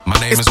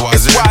name is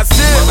Wazir.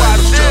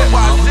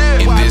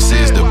 And this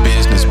is the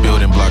Business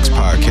Building Blocks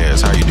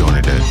Podcast. How you doing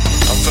today?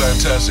 I'm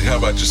fantastic. How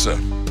about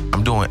yourself?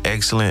 I'm doing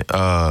excellent.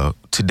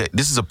 Today,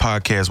 this is a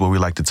podcast where we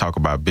like to talk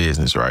about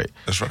business, right?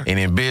 That's right. And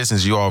in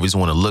business, you always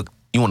want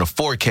to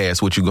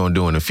forecast what you're going to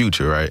do in the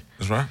future, right?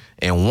 That's right.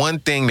 And one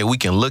thing that we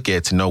can look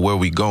at to know where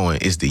we're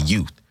going is the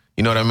youth.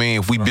 You know what I mean?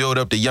 If we build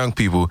up the young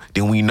people,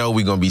 then we know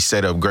we're going to be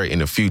set up great in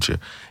the future.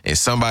 And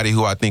somebody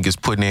who I think is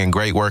putting in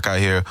great work out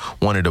here,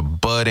 one of the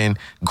budding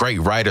great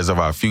writers of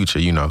our future,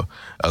 you know,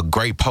 a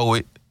great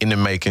poet in the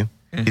making.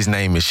 His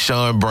name is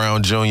Sean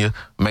Brown Jr.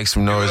 Make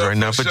some noise right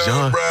now for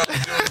John. Brown Jr.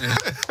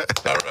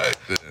 All right.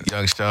 Then.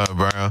 Young Sean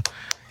Brown.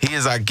 He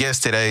is our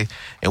guest today,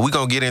 and we're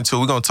going to get into it.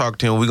 We're going to talk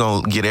to him. We're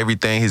going to get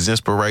everything, his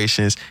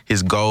inspirations,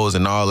 his goals,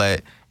 and all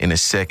that in a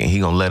second.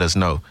 He's going to let us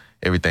know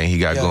everything he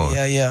got going.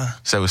 Yeah.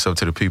 Say what's up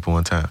to the people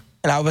one time.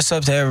 And what's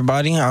up to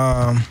everybody?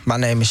 My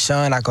name is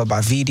Sean. I go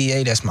by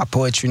VDA. That's my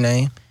poetry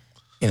name.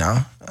 You know,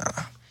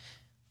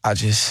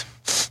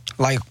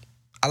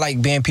 I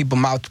like being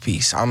people's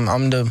mouthpiece. I'm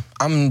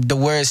the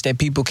words that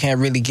people can't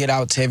really get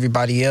out to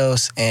everybody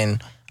else,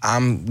 and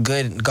I'm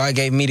good. God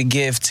gave me the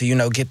gift to, you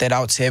know, get that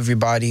out to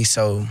everybody.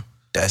 So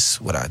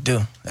that's what I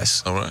do.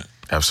 That's all right.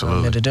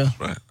 Absolutely. What I'm here to do.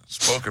 Right.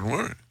 Spoken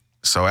word.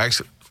 So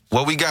actually,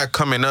 what we got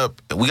coming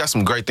up, we got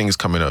some great things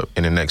coming up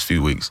in the next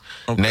few weeks.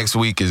 Okay. Next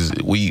week is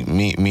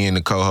me and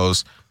the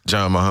co-host,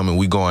 John Muhammad,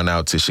 we going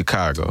out to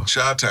Chicago.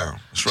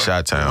 Chi-Town. That's right.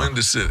 Chi-Town.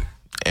 Windy City.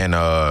 And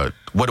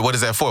what is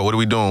that for? What are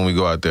we doing when we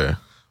go out there?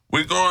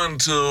 We're going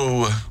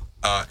to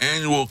our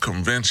annual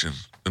convention.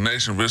 The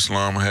Nation of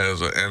Islam has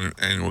an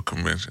annual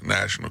convention,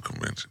 national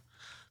convention,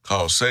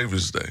 called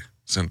Savior's Day.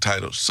 It's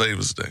entitled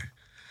Savior's Day.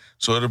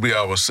 So it'll be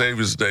our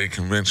Savior's Day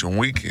convention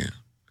weekend.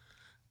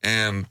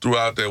 And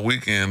throughout that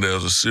weekend,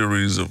 there's a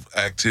series of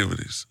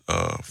activities,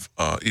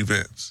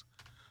 events.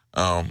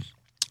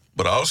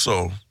 But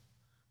also,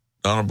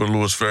 Honorable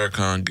Louis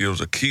Farrakhan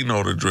gives a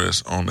keynote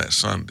address on that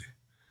Sunday.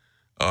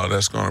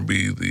 That's going to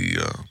be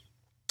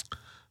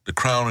the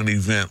crowning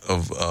event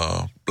of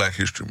Black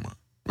History Month.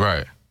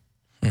 Right.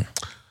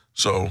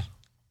 So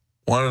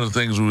one of the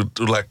things we would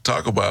like to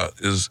talk about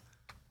is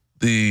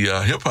the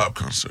hip-hop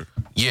concert.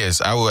 Yes,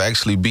 I will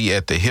actually be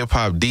at the Hip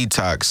Hop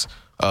Detox.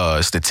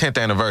 It's the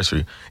 10th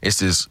anniversary. It's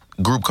this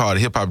group called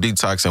Hip Hop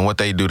Detox, and what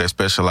they do, they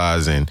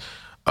specialize in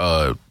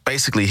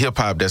basically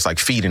hip-hop that's like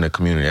feeding the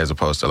community as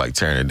opposed to like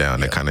tearing it down,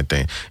 that kind of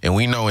thing. And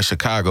we know in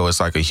Chicago, it's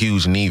like a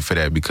huge need for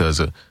that because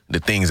of the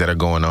things that are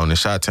going on in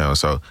Chi-Town.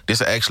 So this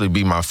will actually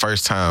be my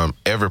first time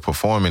ever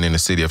performing in the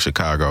city of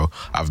Chicago.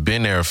 I've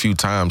been there a few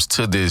times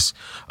to this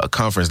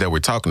conference that we're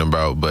talking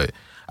about, but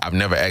I've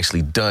never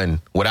actually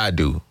done what I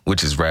do,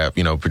 which is rap,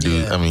 you know,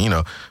 produce,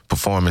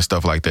 perform and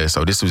stuff like that.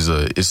 So this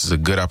is a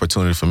good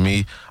opportunity for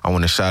me. I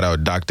want to shout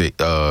out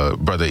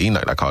Brother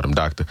Enoch. I called him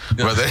Doctor.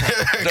 Yeah. Brother,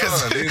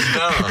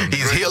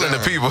 he's healing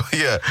the people.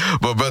 Yeah.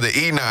 But Brother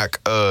Enoch,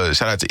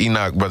 shout out to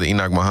Enoch, Brother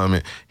Enoch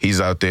Muhammad. He's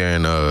out there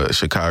in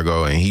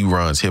Chicago, and he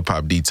runs Hip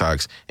Hop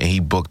Detox, and he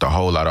booked a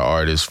whole lot of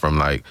artists from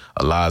like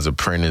Eliza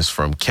Prentice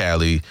from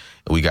Cali.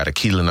 We got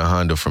Akeelah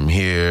Honda from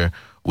here.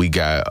 We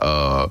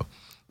got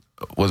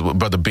was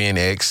Brother Ben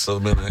X.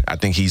 I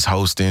think he's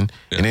hosting.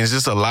 Yeah. And there's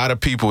just a lot of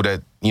people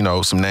that, you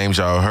know, some names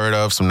y'all heard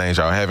of, some names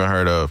y'all haven't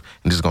heard of.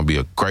 And this is going to be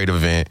a great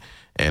event.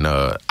 And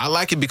I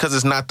like it because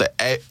it's not the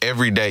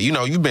everyday. You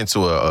know, you've been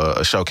to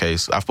a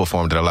showcase. I've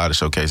performed at a lot of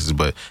showcases,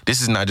 but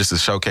this is not just a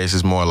showcase.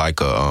 It's more like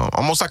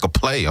almost like a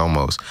play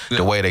almost. Yeah.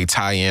 The way they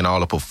tie in all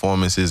the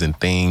performances and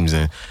themes,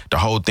 and the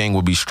whole thing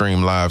will be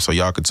streamed live so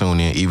y'all can tune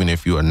in even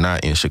if you are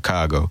not in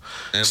Chicago.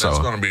 And that's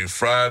going to be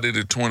Friday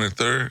the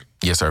 23rd?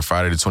 Yes, sir.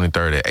 Friday the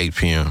 23rd at 8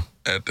 p.m.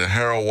 At the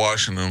Harold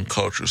Washington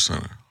Cultural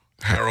Center.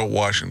 Harold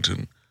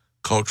Washington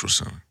Cultural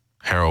Center.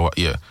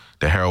 The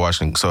Harold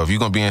Washington. So if you're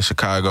going to be in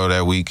Chicago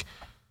that week,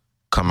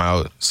 come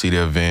out, see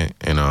the event,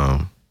 and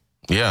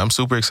I'm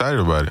super excited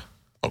about it.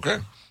 Okay.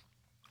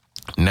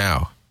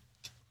 Now,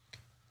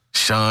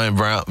 Sean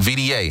Brown,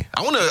 VDA.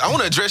 I want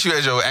to address you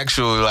as your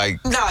actual like.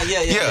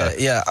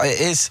 Yeah.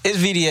 It's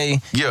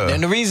VDA. Yeah.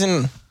 And the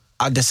reason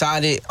I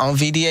decided on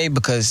VDA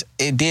because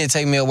it did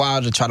take me a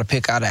while to try to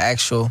pick out an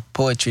actual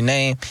poetry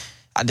name.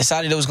 I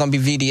decided it was going to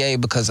be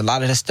VDA because a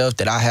lot of the stuff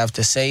that I have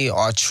to say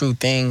are true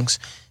things.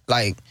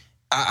 Like,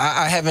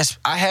 I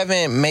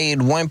haven't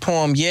made one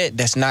poem yet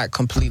that's not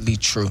completely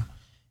true.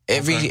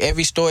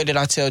 Every story that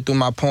I tell through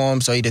my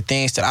poems are either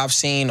things that I've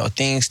seen or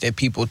things that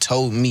people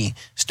told me.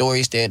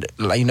 Stories that,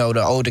 like, you know,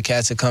 the older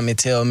cats would come and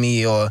tell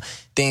me, or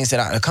things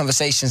that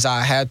conversations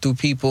I had through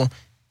people.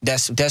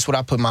 That's what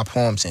I put my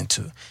poems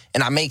into.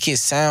 And I make it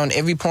sound,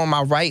 every poem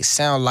I write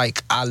sound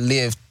like I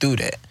lived through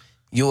that.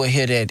 You will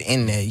hear that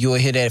in there. You will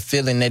hear that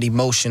feeling, that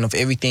emotion of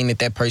everything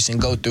that person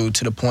go through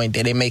to the point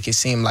that they make it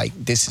seem like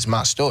this is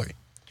my story.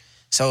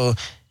 So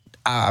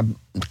I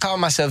call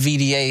myself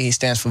VDA. It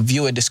stands for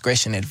Viewer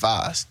Discretion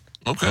Advised.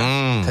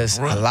 Okay. Because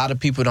a lot of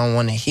people don't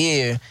want to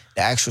hear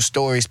the actual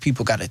stories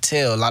people got to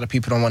tell. A lot of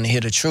people don't want to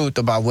hear the truth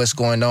about what's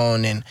going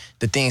on and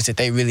the things that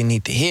they really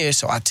need to hear.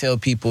 So I tell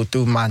people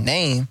through my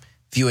name,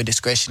 viewer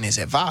discretion is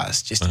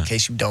advised, just in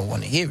case you don't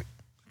want to hear it.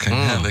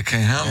 They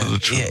can't handle the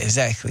truth. Yeah,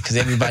 exactly. Because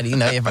everybody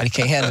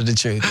can't handle the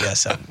truth. Yeah,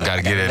 so got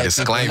to get a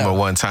disclaimer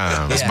one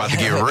time. It's about to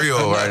get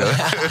real right now.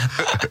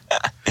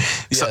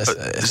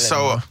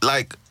 So,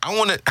 like, I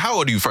want to. How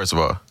old are you, first of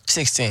all?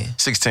 16.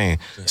 16.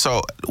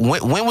 So,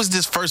 when was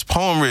this first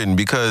poem written?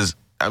 Because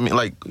I mean,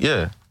 like,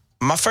 yeah.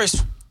 My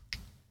first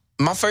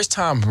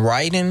time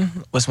writing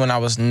was when I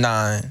was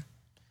 9.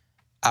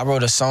 I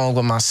wrote a song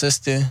with my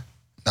sister,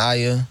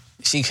 Naya.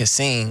 She could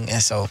sing,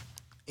 and so,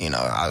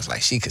 I was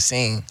like, she could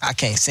sing. I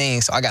can't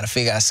sing, so I got to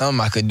figure out something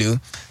I could do.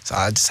 So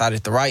I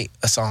decided to write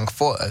a song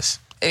for us.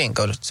 It didn't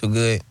go too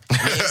good.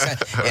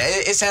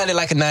 It sounded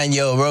like a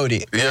 9-year-old wrote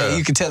it. Yeah.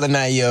 You could tell a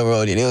 9-year-old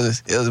wrote it. It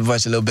was a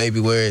bunch of little baby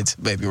words,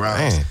 baby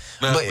rhymes.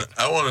 Now, but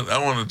I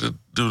wanted to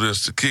do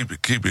this to keep it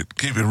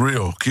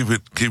real, keep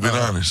it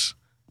honest.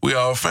 We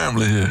all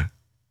family here.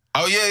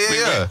 Oh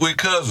yeah. We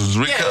cousins.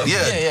 We cousins.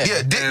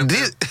 Yeah.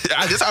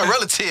 This our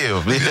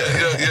relative.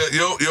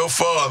 Your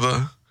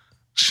father,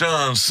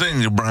 Sean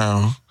Senior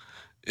Brown,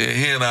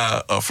 he and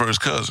I are first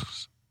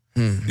cousins.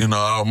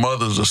 Our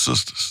mothers are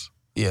sisters.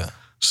 Yeah.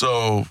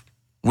 So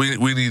we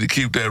need to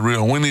keep that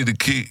real. We need to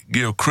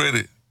give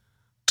credit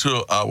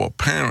to our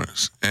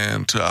parents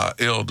and to our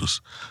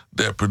elders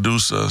that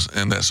produce us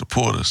and that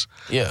support us.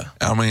 Yeah.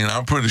 I mean,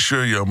 I'm pretty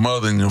sure your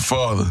mother and your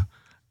father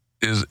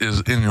is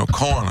in your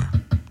corner.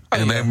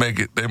 And they make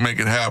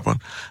it happen.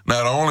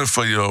 Not only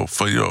for your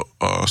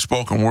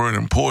spoken word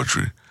and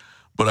poetry,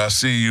 but I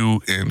see you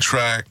in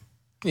track.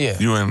 Yeah.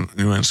 You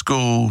in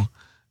school.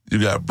 You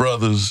got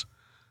brothers.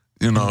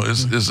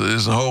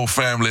 It's a whole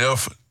family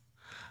effort.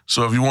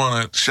 So if you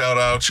want to shout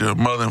out your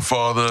mother and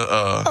father,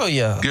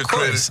 give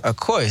credit. Of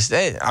course.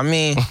 Besides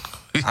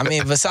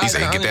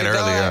get that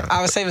earlier.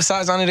 I would say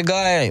besides under the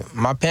God,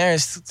 my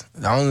parents,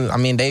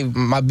 they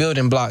my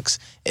building blocks.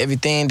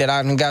 Everything that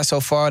I done got so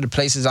far, the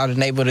places I've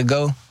been able to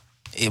go,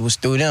 it was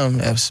through them.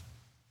 That was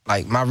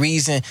like my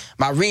reason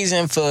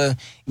for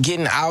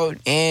getting out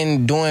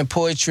and doing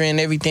poetry and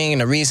everything,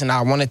 and the reason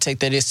I want to take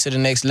that to the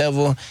next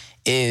level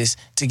is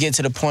to get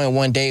to the point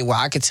one day where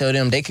I could tell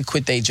them they could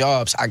quit their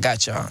jobs. I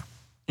got y'all.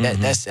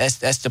 That's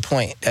the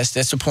point. That's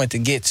the point to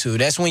get to.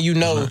 That's when you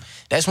know.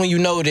 That's when you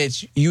know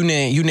that you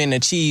didn't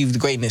achieve the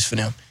greatness for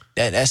them.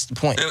 That's the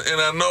point.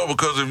 And I know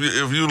because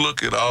if you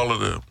look at a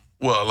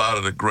lot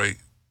of the great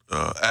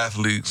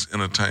athletes,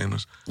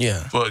 entertainers.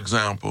 Yeah. For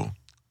example,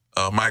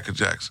 Michael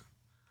Jackson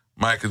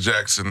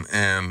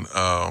and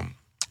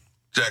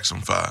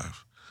Jackson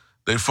 5.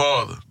 Their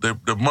father,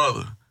 their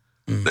mother,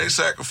 they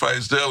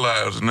sacrificed their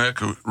lives and their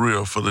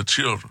career for the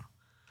children.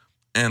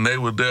 And they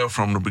were there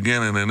from the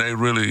beginning, and they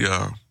really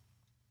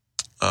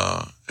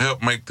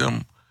helped make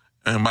them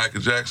and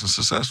Michael Jackson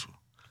successful.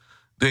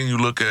 Then you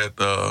look at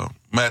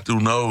Matthew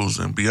Knowles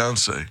and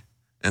Beyonce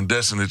and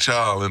Destiny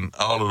Child and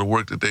all of the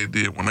work that they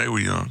did when they were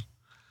young.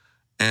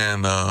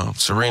 And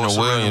Serena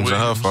Williams and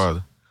her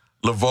father.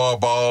 LeVar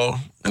Ball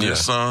and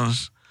his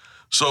sons.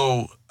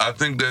 So I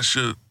think that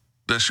should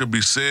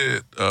be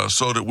said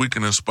so that we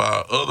can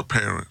inspire other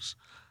parents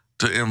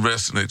to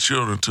invest in their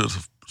children, to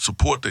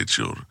support their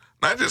children.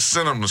 Not just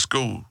send them to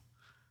school.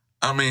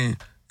 I mean,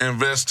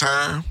 invest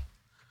time,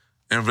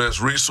 invest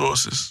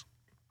resources,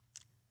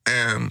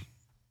 and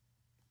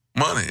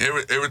money.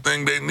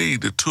 Everything they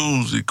need, the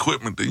tools, the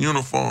equipment, the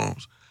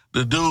uniforms,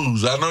 the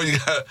dues. I know you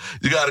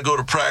got to go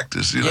to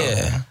practice,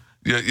 Yeah.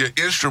 Your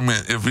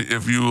instrument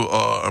if you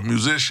are a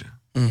musician.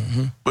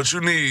 Mm-hmm. But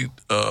you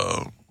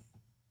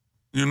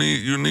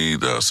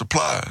need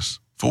supplies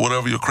for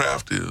whatever your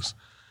craft is.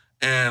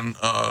 And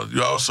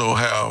you also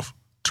have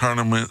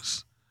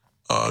tournaments,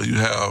 you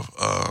have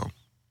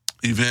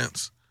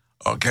events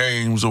or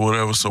games or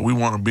whatever, so we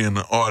want to be in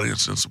the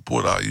audience and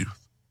support our youth.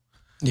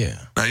 Yeah.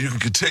 Now you can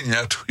continue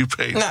after we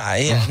pay. You're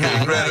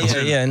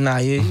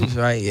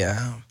right,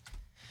 yeah.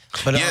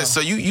 But,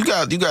 so you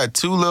got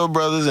 2 little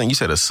brothers and you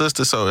said a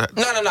sister, so...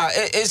 No.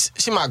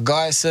 She my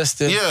god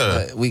sister.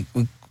 Yeah. We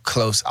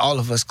close, all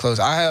of us close.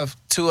 I have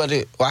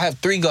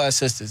 3 god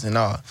sisters and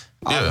all.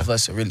 All of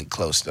us are really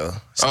close though.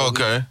 So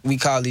okay. We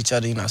call each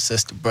other,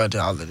 sister, brother,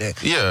 all of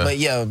that. Yeah. But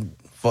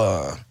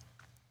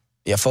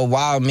for a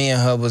while, me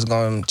and her was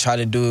gonna try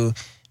to do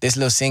this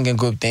little singing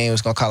group thing. We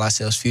was gonna call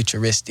ourselves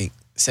Futuristic.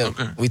 So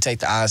we take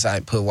the I's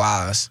out, put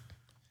Y's.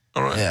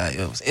 All right.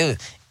 Yeah,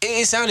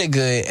 it sounded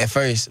good at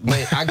first,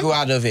 but I grew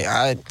out of it.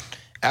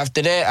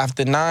 After that,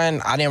 after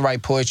 9, I didn't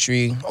write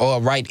poetry or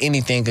write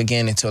anything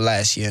again until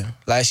last year.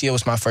 Last year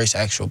was my first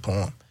actual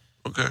poem.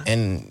 Okay.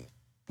 And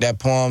that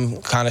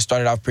poem kind of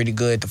started off pretty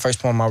good. The first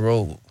poem I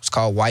wrote was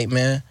called White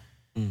Man.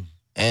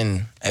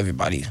 And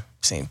everybody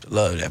seemed to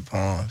love that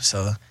poem.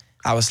 So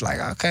I was like,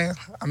 okay,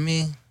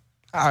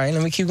 all right,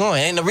 let me keep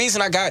going. And the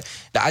reason I got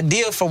the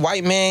idea for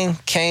White Man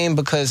came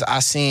because I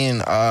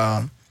seen,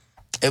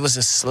 it was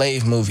a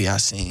slave movie I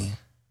seen.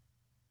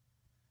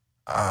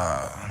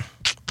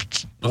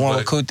 The one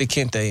with Kunta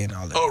Kinte and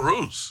all that. Oh,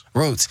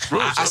 Roots.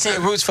 I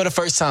seen Roots for the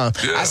first time.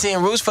 Yeah. I seen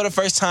Roots for the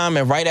first time,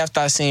 and right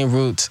after I seen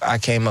Roots, I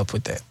came up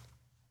with that.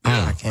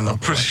 Yeah, I'm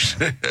pretty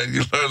sure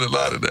you learned a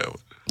lot of that one.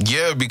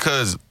 Yeah,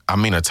 because I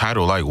mean, a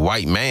title like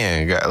white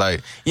man,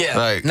 like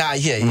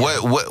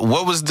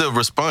What was the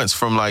response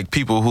from like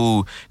people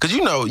who? Because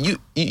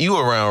you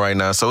around right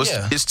now, so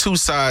it's two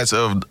sides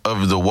of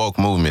the woke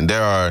movement.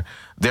 There are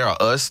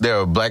us, there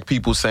are black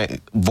people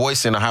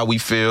voicing how we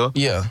feel,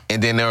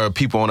 and then there are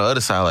people on the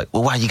other side like,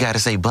 well, why you got to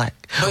say black?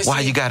 Why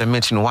you got to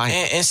mention white?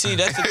 And see,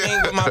 that's the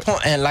thing with my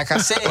point. And like I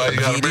said, why you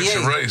got to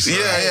mention race?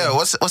 Yeah.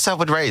 What's up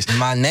with race?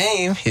 My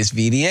name is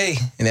VDA,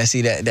 and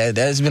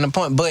that's been a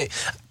point, but.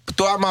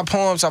 Throughout my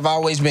poems, I've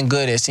always been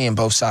good at seeing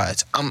both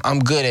sides. I'm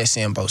good at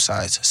seeing both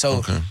sides.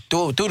 So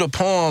through the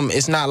poem,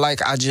 it's not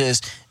like I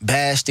just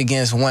bashed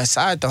against one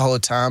side the whole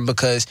time,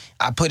 because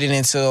I put it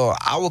into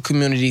our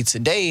community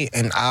today,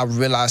 and I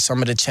realized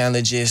some of the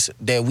challenges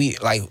that we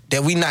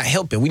not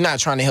helping. We're not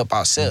trying to help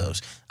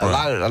ourselves.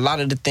 A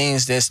lot of the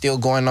things that's still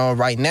going on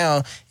right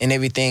now and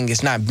everything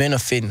is not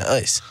benefiting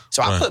us.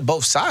 So I put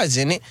both sides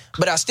in it,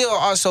 but I still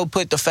also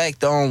put the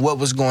fact on what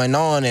was going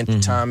on at the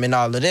time and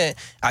all of that.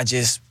 I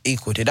just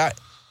equaled it out.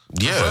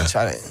 Yeah.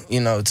 Try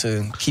to,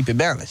 to keep it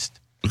balanced.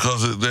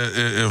 Because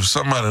if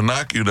somebody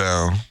knock you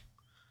down,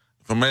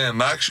 if a man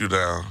knocks you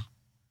down,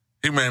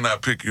 he may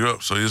not pick you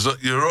up. So it's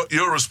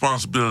your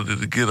responsibility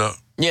to get up.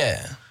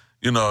 Yeah.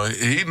 He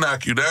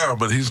knock you down,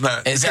 but he's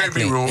not.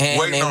 Exactly. You can't be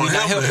waiting on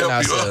him to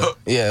help you up.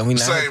 Yeah, the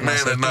same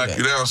man that knocked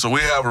you down. So we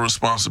have a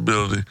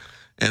responsibility,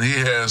 and he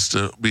has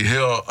to be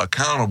held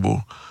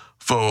accountable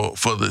for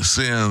the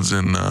sins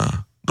and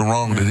the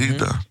wrong that he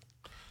done.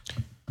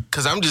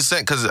 Because I'm just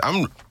saying,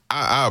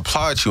 I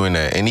applaud you in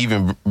that, and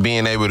even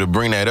being able to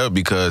bring that up,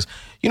 because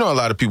a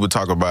lot of people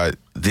talk about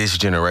this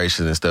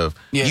generation and stuff.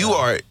 Yeah. You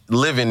are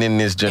living in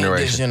this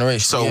generation.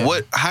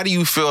 So how do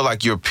you feel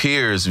like your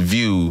peers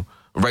view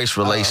race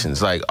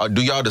relations? Like,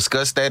 do y'all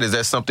discuss that? Is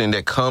that something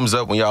that comes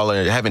up when y'all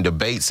are having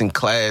debates in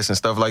class and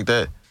stuff like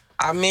that?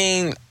 I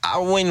mean, I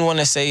wouldn't want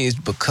to say it's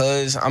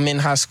because I'm in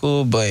high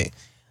school, but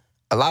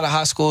a lot of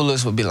high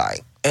schoolers would be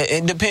like,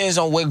 it depends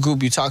on what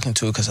group you're talking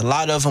to, because a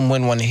lot of them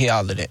wouldn't want to hear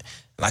all of that.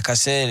 Like I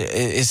said,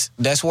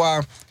 that's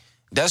why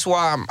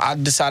I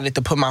decided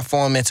to put my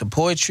form into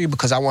poetry,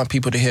 because I want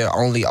people to hear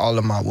only all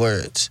of my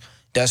words.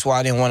 That's why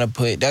I didn't want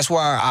to that's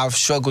why I've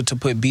struggled to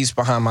put beats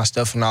behind my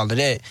stuff and all of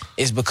that.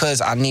 It's because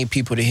I need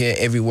people to hear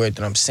every word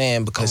that I'm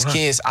saying, because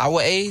kids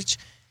our age,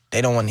 they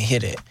don't want to hear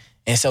that.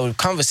 And so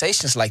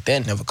conversations like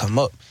that never come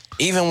up.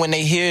 Even when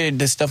they hear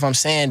the stuff I'm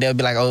saying, they'll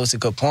be like, oh, it's a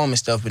good poem and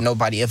stuff, but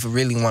nobody ever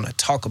really want to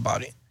talk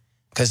about it,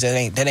 because that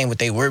ain't what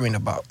they worrying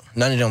about.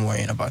 None of them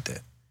worrying about that.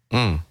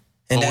 And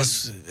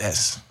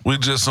that's... We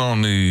just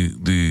on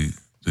the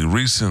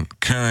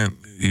recent current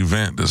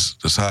event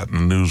that's hot in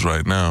the news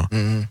right now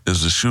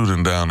is the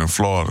shooting down in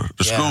Florida,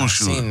 the school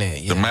shooting,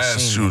 the mass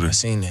shooting. I've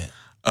seen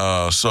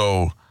that.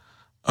 So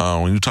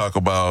when you talk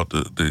about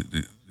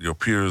your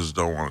peers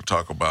don't want to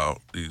talk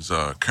about these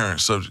current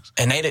subjects,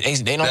 and they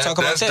don't talk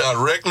about that. That's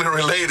directly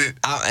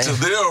related to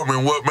them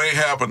and what may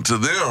happen to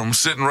them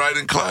sitting right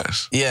in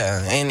class.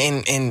 Yeah,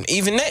 and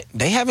even that,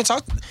 they haven't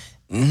talked.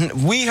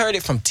 We heard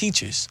it from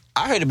teachers.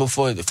 I heard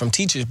it from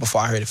teachers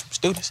before I heard it from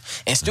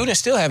students. And students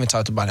still haven't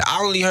talked about it.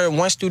 I only heard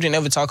one student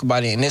ever talk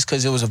about it, and that's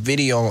because it was a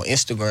video on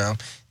Instagram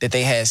that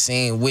they had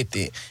seen with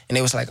it. And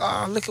they was like,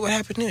 oh, look at what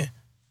happened there.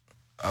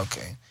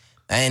 Okay.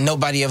 And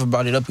nobody ever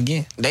brought it up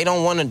again. They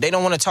don't want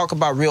to talk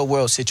about real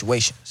world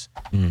situations.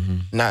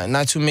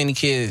 Not too many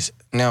kids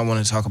now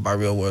want to talk about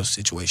real world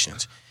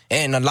situations.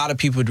 And a lot of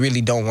people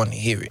really don't want to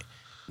hear it.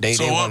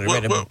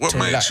 What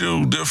makes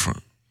you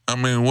different? I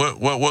mean,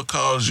 what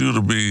caused you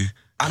to be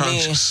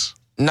conscious?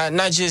 I mean,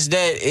 not just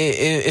that.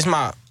 It's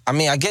my. I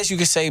mean, I guess you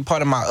could say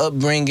part of my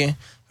upbringing.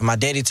 My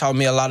daddy taught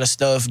me a lot of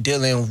stuff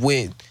dealing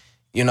with,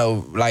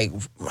 like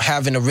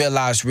having to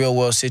realize real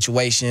world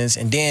situations.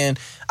 And then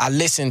I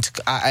listen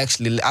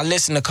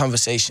to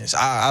conversations.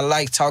 I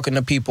like talking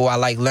to people. I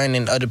like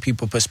learning other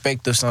people's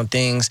perspectives on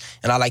things,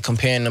 and I like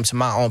comparing them to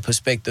my own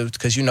perspectives,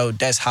 because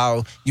that's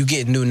how you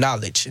get new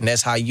knowledge, and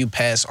that's how you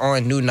pass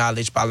on new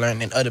knowledge, by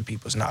learning other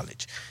people's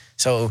knowledge.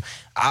 So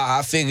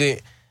I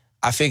figured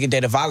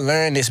that if I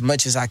learn as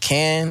much as I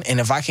can, and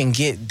if I can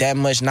get that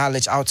much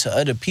knowledge out to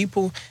other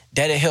people,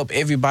 that'll help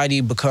everybody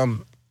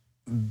become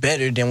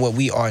better than what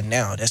we are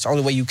now. That's the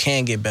only way you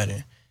can get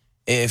better.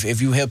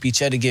 If you help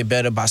each other get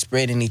better by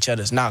spreading each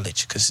other's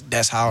knowledge, because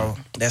that's how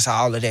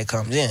all of that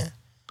comes in.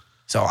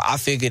 So I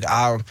figured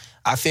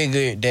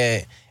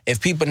that if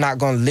people not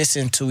going to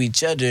listen to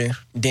each other,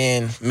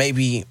 then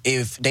maybe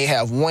if they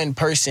have one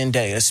person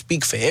that will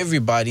speak for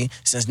everybody,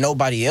 since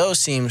nobody else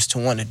seems to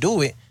want to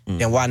do it,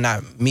 then why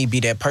not me be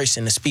that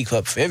person to speak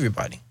up for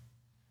everybody?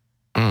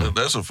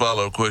 That's a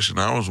follow-up question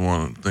I was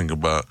wanting to think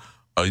about.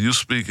 Are you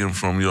speaking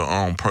from your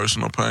own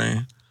personal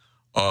pain,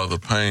 or the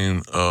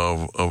pain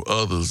of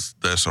others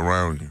that's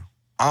around you?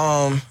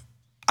 I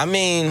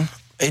mean,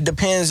 it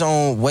depends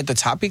on what the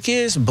topic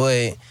is,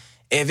 but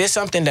if it's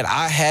something that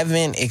I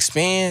haven't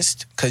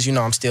experienced, because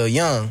I'm still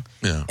young,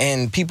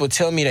 and people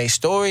tell me their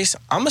stories,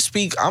 I'm gonna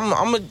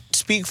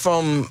speak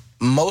from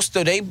most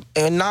of their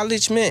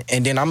acknowledgement,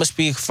 and then I'm gonna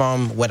speak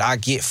from what I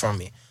get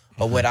from it,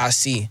 or what I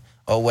see,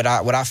 or what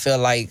I feel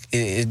like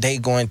they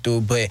going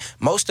through, but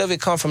most of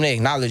it come from the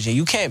acknowledging.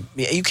 You can't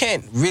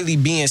really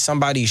be in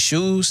somebody's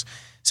shoes,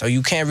 so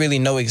you can't really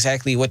know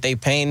exactly what they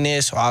pain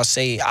is. So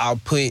I'll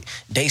put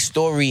their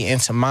story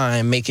into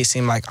mine, make it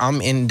seem like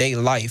I'm in their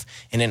life,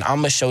 and then I'm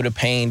gonna show the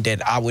pain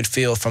that I would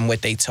feel from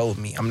what they told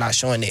me. I'm not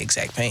showing the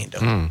exact pain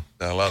though.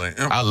 I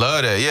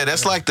love that. Yeah,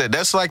 that's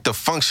like the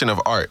function of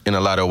art in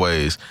a lot of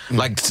ways.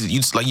 Like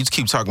you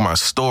keep talking about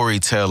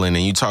storytelling,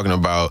 and you talking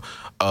about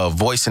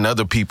voicing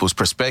other people's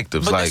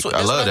perspectives. But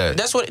I love that.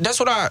 That's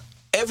what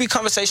every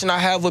conversation I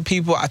have with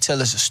people, I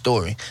tell us a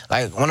story.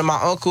 Like one of my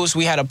uncles,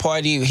 we had a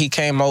party. He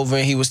came over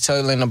and he was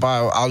telling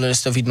about all of the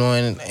stuff he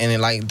doing,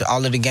 and like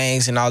all of the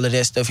gangs and all of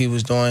that stuff he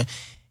was doing.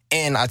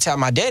 And I tell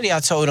my daddy,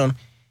 I told him,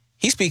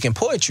 he's speaking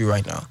poetry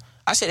right now.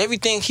 I said,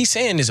 everything he's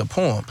saying is a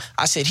poem.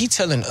 I said, he's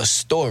telling a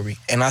story.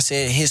 And I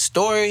said, his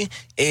story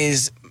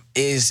is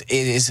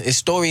a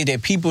story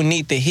that people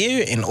need to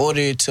hear in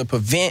order to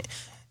prevent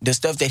the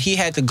stuff that he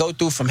had to go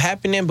through from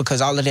happening,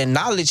 because all of that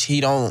knowledge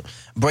he don't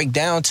break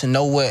down to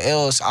nowhere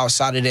else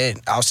outside of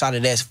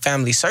that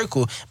family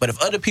circle. But if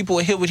other people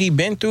would hear what he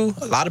been through,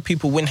 a lot of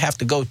people wouldn't have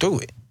to go through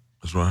it.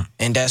 That's right.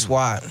 And that's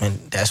why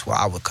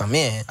I would come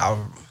in. I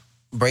would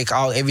break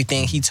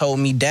everything he told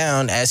me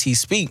down as he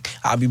speak.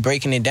 I'll be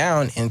breaking it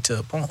down into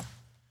a poem.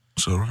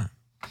 That's all right.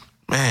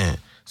 Man.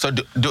 So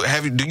do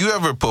you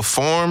ever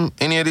perform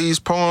any of these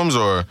poems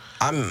or?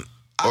 I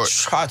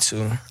try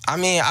to. I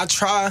mean, I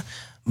try,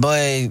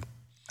 but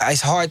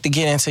it's hard to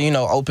get into,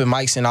 open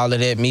mics and all of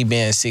that, me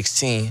being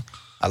 16.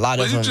 A lot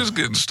of them. You're just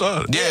getting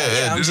started.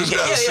 Yeah. You just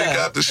got to seek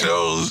out the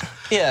shows.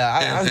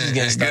 Yeah, I'm just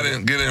getting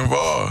started. Get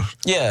involved.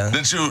 Yeah.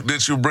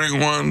 Did you bring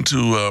one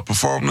to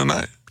perform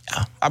tonight?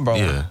 Yeah, I brought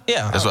one.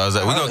 Yeah. That's what I was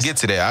like. We're going to get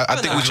to that. I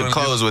think we should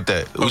close with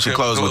that. We should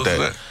close with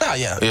that. Oh,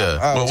 yeah.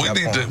 Well,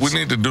 we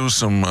need to do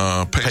some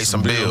pay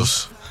some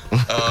bills.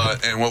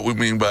 And what we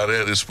mean by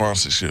that is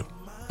sponsorship.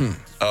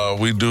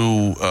 We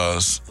do,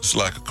 it's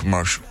like a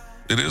commercial.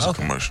 It is a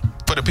commercial.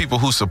 For the people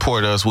who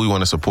support us, we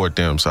want to support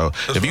them. So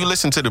if you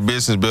listen to the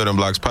Business Building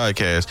Blocks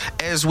podcast,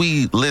 as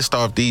we list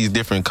off these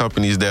different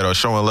companies that are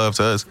showing love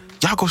to us,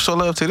 y'all go show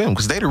love to them,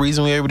 because they're the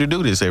reason we're able to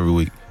do this every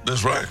week.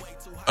 That's right.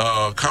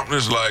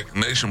 Companies like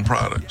Nation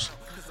Products.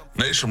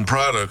 Nation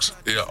Products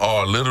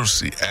are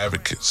literacy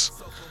advocates.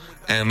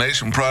 And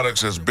Nation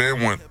Products has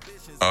been with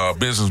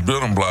Business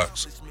Building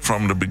Blocks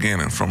from the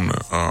beginning, from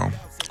the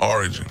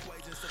origin.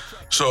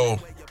 So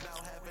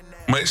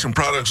Nation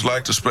Products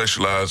like to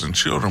specialize in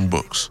children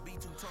books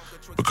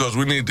because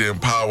we need to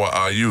empower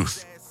our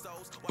youth,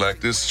 like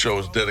this show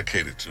is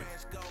dedicated to.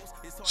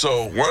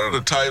 So one of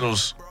the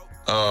titles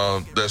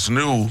that's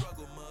new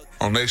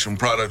on Nation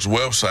Products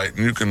website, and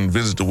you can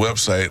visit the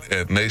website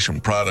at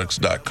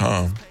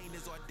nationproducts.com.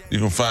 You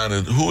can find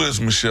it, Who is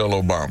Michelle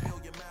Obama?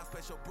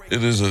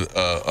 It is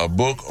a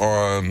book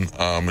on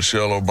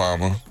Michelle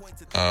Obama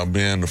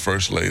being the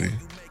first lady,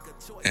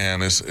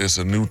 and it's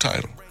a new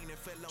title.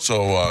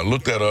 So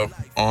look that up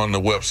on the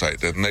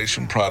website, at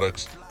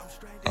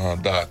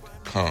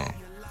nationproducts.com.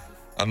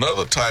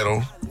 Another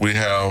title we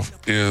have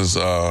is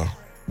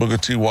Booker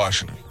T.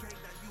 Washington,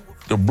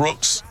 The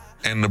Brooks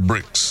and the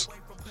Bricks.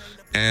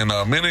 And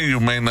many of you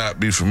may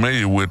not be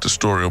familiar with the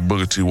story of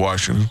Booker T.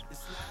 Washington,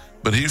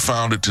 but he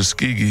founded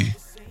Tuskegee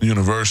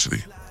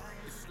University,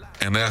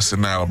 and that's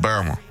in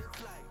Alabama.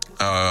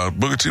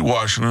 Booker T.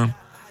 Washington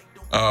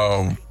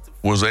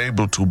was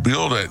able to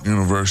build that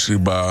university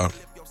by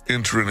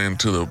entering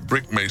into the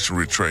brick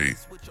masonry trade.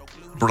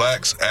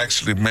 Blacks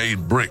actually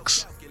made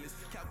bricks,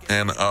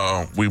 and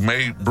we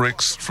made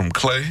bricks from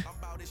clay,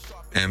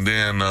 and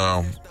then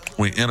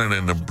we entered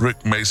in the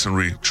brick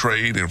masonry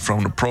trade, and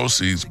from the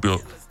proceeds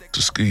built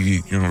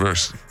Tuskegee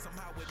University.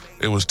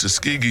 It was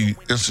Tuskegee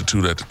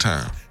Institute at the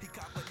time.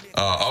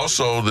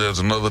 Also, there's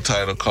another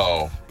title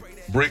called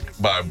Brick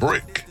by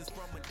Brick,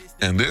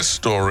 and this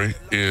story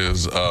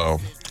is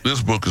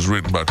this book is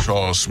written by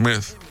Charles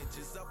Smith,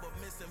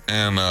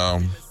 and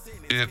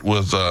it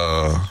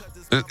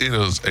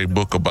is a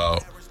book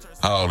about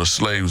how the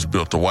slaves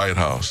built the White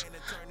House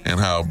and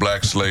how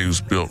black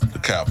slaves built the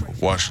Capitol,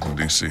 Washington,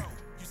 D.C.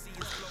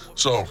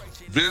 So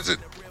visit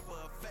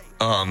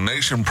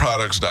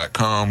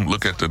nationproducts.com,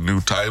 look at the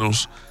new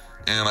titles.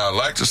 And I'd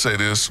like to say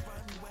this.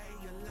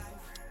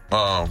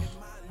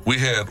 We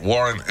had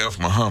Warren F.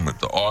 Muhammad,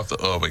 the author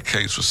of A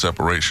Case for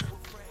Separation.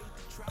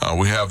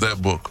 We have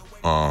that book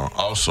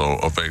also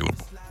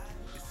available.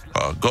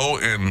 Go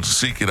and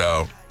seek it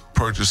out,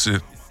 purchase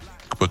it,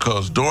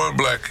 because during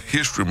Black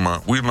History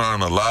Month, we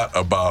learn a lot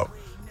about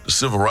the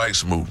Civil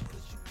Rights Movement,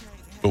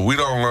 but we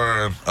don't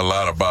learn a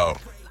lot about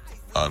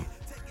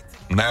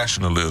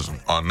nationalism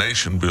or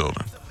nation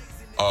building,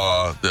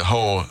 the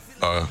whole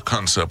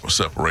concept of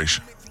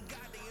separation.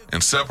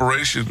 And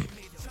separation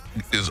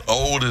is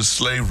old as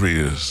slavery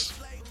is.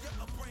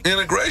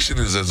 Integration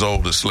is as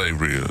old as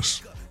slavery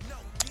is.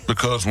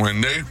 Because when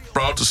they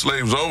brought the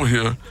slaves over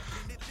here,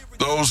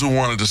 those who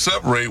wanted to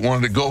separate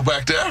wanted to go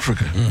back to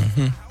Africa.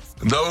 Mm-hmm.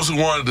 And those who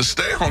wanted to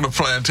stay on the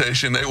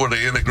plantation, they were the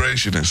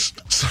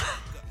integrationists.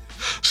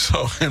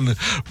 So in the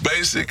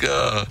basic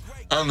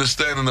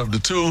understanding of the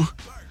two.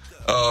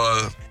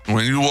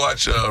 When you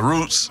watch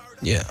Roots,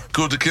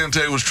 Kunta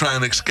Kinte was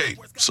trying to escape,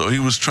 so he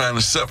was trying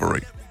to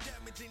separate.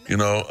 You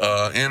know,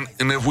 and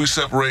if we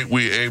separate,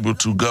 we're able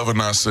to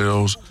govern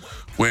ourselves.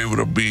 We're able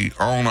to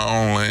own our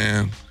own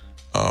land,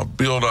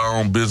 build our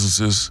own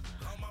businesses,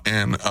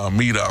 and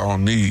meet our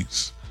own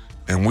needs.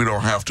 And we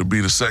don't have to be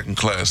the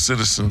second-class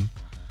citizen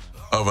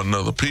of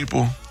another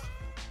people,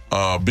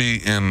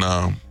 be in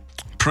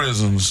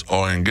prisons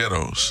or in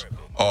ghettos,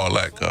 or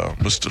like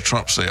Mr.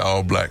 Trump say,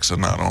 all blacks are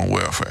not on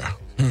welfare.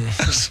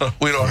 So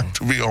we don't have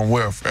to be on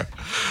welfare.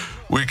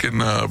 We can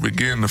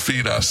begin to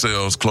feed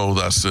ourselves, clothe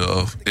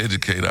ourselves,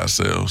 educate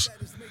ourselves,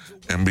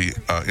 and be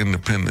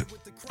independent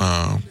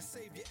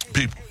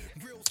people.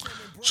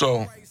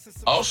 So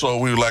also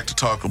we would like to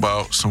talk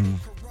about some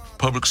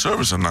public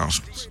service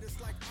announcements.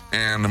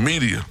 And the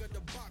media,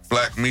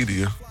 black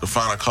media, the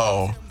Final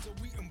Call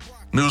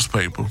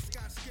newspaper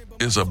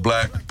is a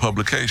black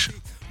publication.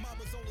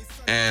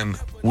 And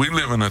we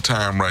live in a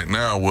time right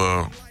now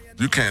where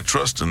you can't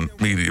trust the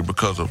media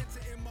because of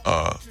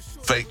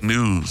fake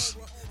news,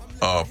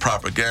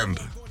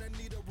 propaganda,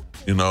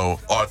 you know,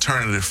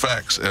 alternative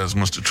facts, as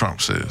Mr. Trump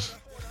says.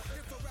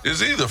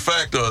 It's either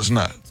fact or it's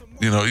not.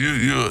 You know,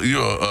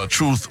 you're a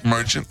truth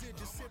merchant.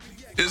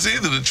 It's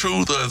either the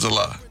truth or it's a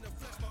lie.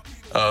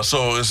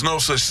 So it's no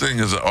such thing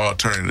as an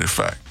alternative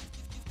fact.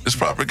 It's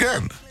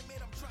propaganda.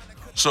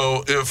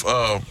 So if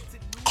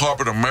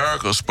corporate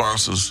America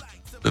sponsors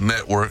the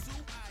network,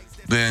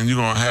 then you're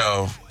going to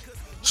have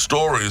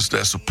stories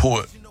that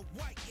support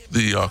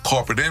the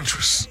corporate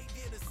interests.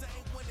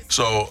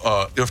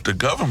 So if the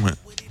government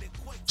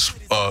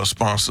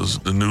sponsors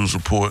the news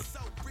report,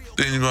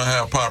 then you're going to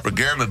have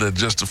propaganda that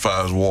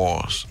justifies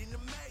wars.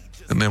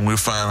 And then we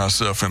find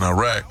ourselves in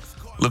Iraq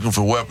looking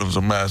for weapons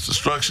of mass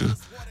destruction.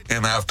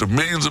 And after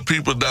millions of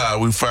people die,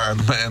 we find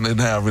the man didn't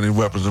have any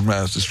weapons of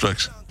mass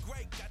destruction.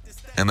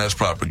 And that's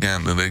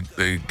propaganda.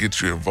 They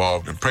get you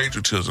involved in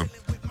patriotism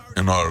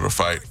in order to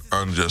fight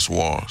unjust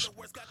wars.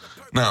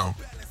 Now,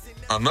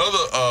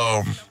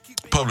 another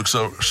public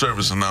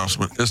service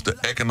announcement is the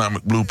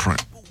Economic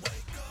Blueprint.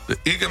 The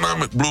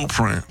Economic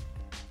Blueprint,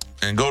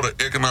 and go to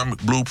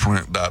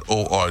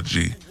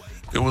economicblueprint.org.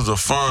 It was a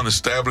fund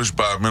established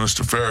by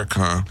Minister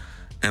Farrakhan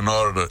in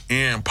order to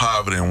end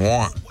poverty and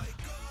want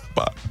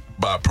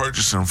by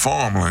purchasing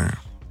farmland.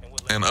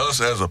 And us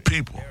as a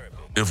people,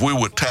 if we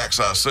would tax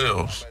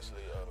ourselves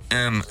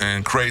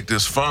and create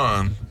this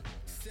fund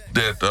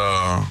that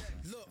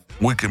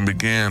we can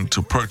begin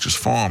to purchase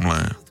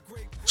farmland,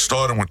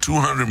 starting with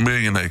 200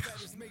 million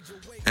acres.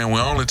 And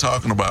we're only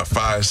talking about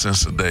 5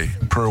 cents a day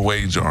per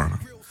wage earner.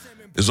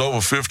 There's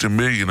over 50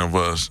 million of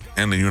us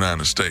in the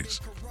United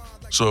States.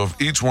 So if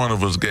each one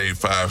of us gave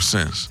 5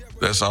 cents,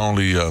 that's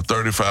only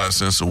 35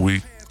 cents a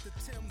week,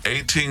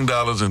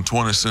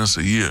 $18.20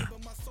 a year.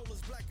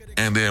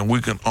 And then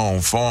we can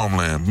own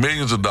farmland,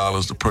 millions of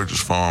dollars to purchase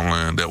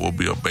farmland that will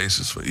be a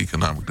basis for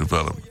economic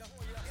development.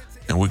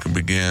 And we can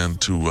begin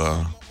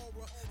to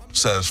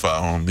satisfy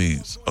our own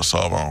needs or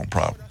solve our own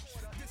problems.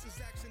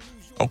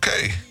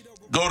 Okay,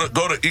 go to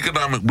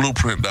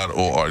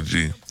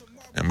economicblueprint.org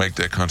and make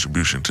that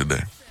contribution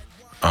today.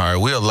 All right,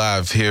 we're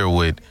live here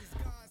with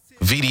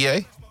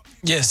VDA.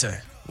 Yes,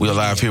 sir. We're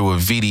live here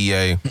with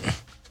VDA,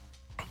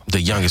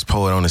 the youngest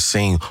poet on the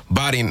scene.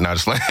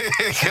 Just like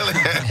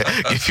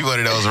give you one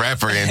of those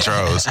rapper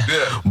intros.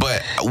 Yeah.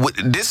 But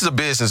this is a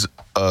business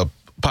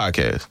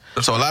podcast.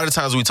 So a lot of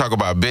times we talk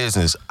about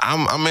business.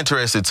 I'm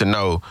interested to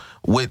know,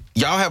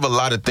 y'all have a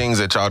lot of things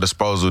at y'all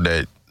disposal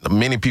that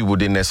many people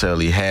didn't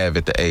necessarily have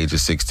at the age of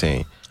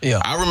 16.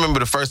 Yeah. I remember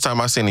the first time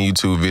I seen a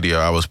YouTube video,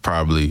 I was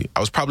probably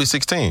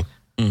 16.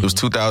 Mm-hmm. It was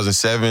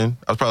 2007.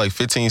 I was probably like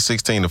 15,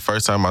 16 the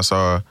first time I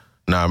saw.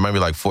 Maybe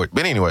like 40.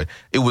 But anyway,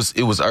 it was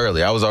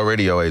early. I was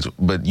already your age,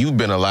 but you've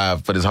been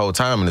alive for this whole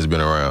time and it's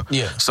been around.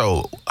 Yeah.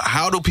 So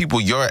how do people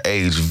your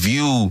age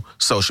view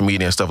social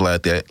media and stuff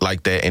like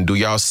that? And do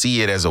y'all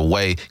see it as a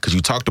way, because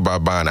you talked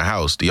about buying a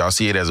house, do y'all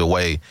see it as a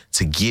way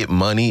to get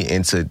money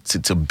and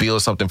to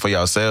build something for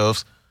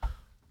yourselves?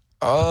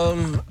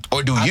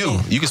 Or do you?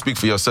 You can speak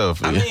for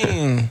yourself. I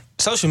mean,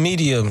 social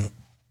media,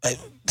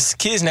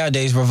 kids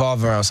nowadays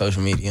revolve around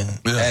social media.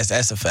 Yeah.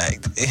 That's a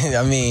fact.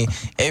 I mean,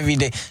 every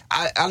day.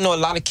 I know a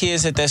lot of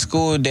kids at that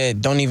school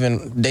that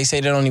they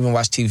say they don't even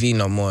watch TV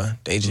no more.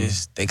 They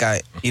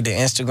got either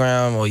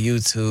Instagram or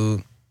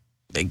YouTube.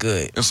 They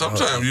good. And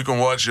sometimes you can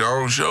watch your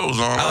own shows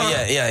online.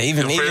 Oh, yeah.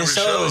 Even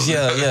shows.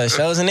 Yeah.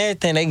 Shows and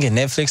everything. They get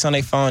Netflix on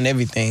their phone and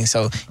everything.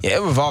 So, yeah,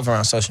 it revolves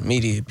around social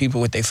media.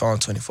 People with their phone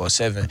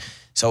 24/7.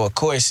 So, of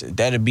course,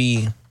 that'll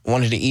be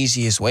one of the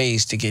easiest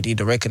ways to get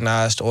either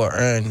recognized or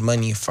earn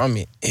money from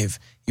it. If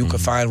you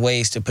could find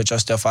ways to put your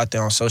stuff out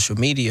there on social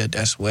media,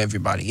 that's where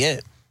everybody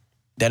at.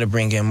 That'll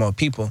bring in more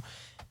people.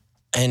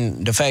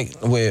 And the fact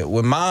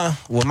with my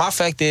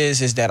fact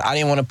is that I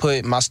didn't want to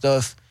put my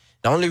stuff.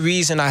 The only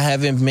reason I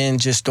haven't been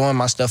just throwing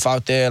my stuff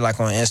out there like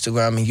on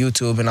Instagram and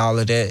YouTube and all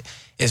of that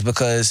is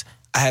because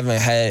I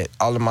haven't had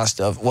all of my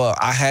stuff. Well,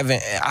 I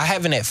haven't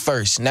at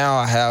first. Now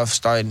I have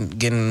started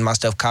getting my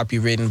stuff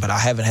copywritten, but I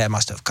haven't had my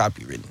stuff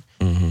copywritten.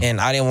 Mm-hmm.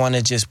 And I didn't want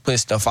to just put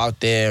stuff out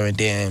there and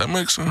then that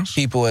makes sense.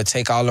 People would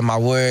take all of my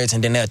words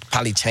and then they'll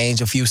probably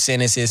change a few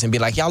sentences and be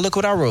like, y'all, look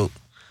what I wrote.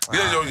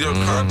 Yeah,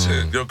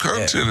 your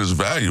content is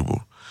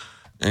valuable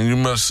and you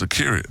must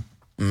secure it.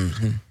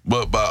 Mm-hmm.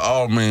 But by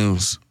all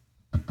means,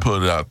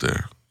 put it out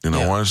there.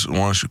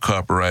 Once you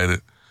copyright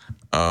it,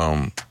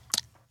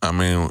 I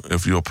mean,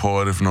 if you're a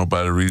poet, if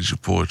nobody reads your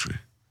poetry,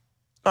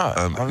 you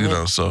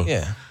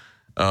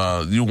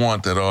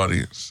want that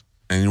audience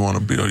and you want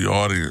to build your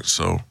audience.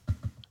 So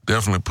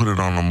definitely put it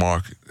on the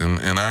market.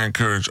 And I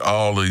encourage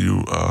all of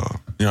you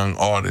young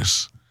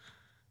artists,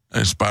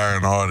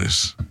 aspiring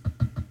artists,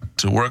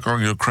 to work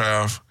on your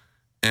craft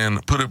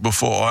and put it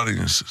before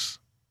audiences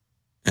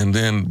and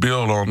then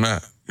build on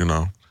that,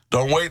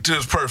 Don't wait till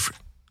it's perfect.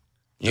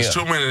 There's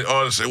too many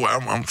artists say,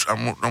 well,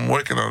 I'm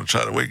working on it,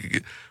 try to wait to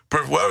get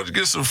perfect. Why don't you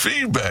get some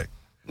feedback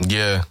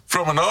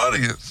from an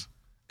audience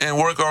and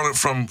work on it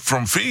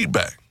from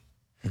feedback?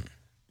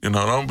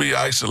 Don't be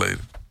isolated.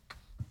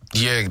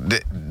 Yeah,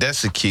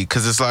 that's the key,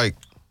 because it's like,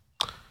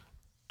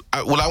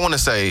 I want to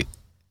say,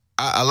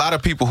 a lot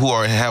of people who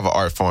have an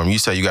art form, you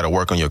say you got to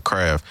work on your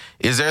craft.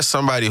 Is there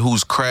somebody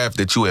whose craft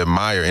that you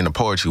admire in the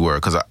poetry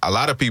world? Because a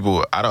lot of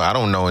people, I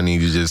don't know any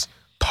just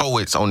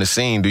poets on the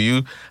scene. Do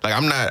you? Like,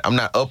 I'm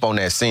not up on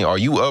that scene. Are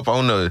you up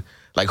on the,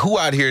 like, who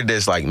out here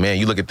that's like, man,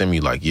 you look at them,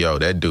 you like, yo,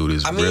 that dude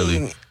is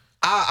really.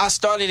 I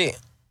started it.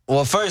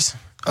 Well, first,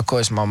 of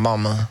course, my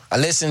mama. I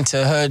listened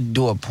to her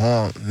do a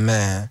poem,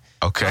 man.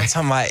 Okay. I'm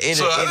talking about it.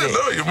 So I didn't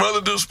know your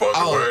mother do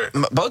spoken word.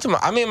 Both of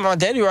my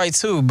daddy write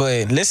too,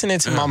 but listening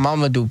to my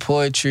mama do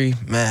poetry,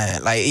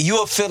 man, like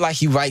you'll feel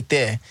like you right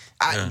there.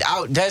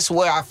 That's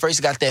where I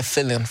first got that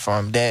feeling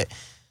from. That,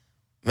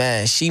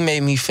 man, she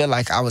made me feel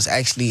like I was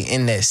actually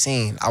in that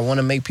scene. I want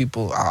to make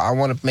people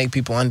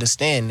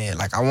understand that.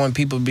 Like, I want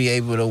people to be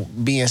able to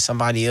be in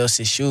somebody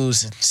else's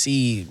shoes and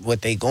see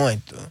what they going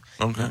through.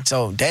 Okay.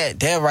 So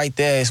that right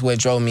there is what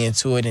drove me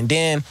into it. And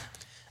then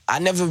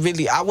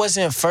I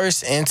wasn't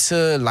first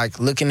into like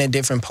looking at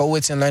different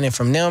poets and learning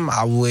from them.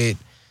 I would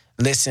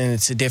listen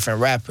to different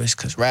rappers,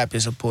 because rap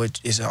is an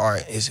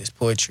art, is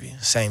poetry,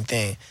 same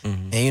thing.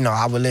 Mm-hmm. And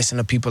I would listen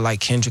to people like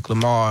Kendrick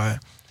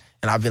Lamar,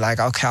 and I'd be like,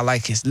 okay, I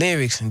like his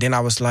lyrics. And then I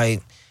was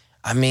like,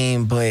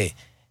 but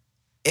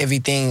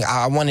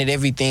I wanted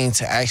everything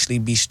to actually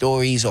be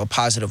stories or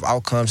positive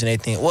outcomes and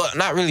everything. Well,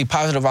 not really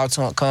positive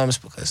outcomes,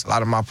 because a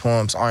lot of my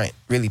poems aren't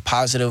really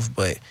positive,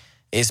 but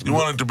you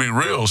want it to be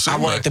real. I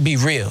want it to be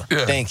real.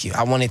 Yeah. Thank you.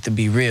 I want it to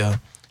be real.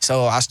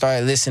 So I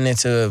started listening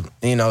to,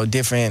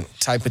 different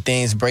type of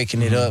things,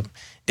 breaking it up.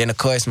 Then, of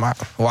course, my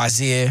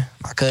Wazir,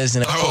 my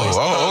cousin, of course.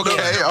 Oh, okay.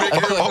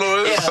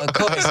 Of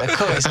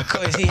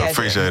course. He had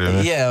appreciate it,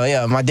 man.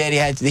 Yeah. My daddy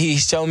he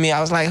showed me. I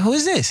was like, who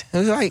is this? He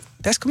was like,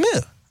 that's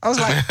Camille. I was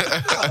like,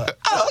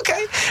 oh,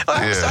 okay. Well,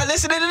 I started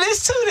listening to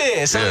this too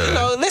then.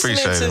 So, listening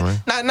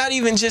to not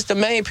even just the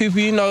main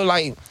people,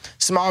 like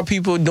small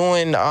people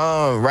doing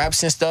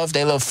raps and stuff,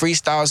 they little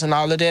freestyles and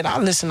all of that. I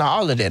listen to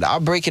all of that.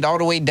 I'll break it all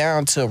the way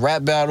down to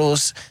rap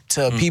battles,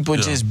 to people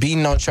just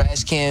beating on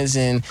trash cans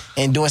and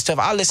doing stuff.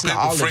 I listen to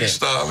all of that.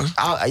 Freestyling?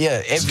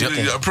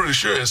 Everything. I'm pretty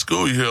sure at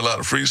school you hear a lot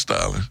of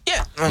freestyling.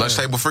 Yeah. Lunch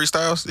table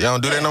freestyles? Y'all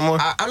don't do that no more?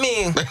 I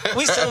mean,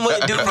 we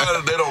somewhat do.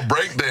 They don't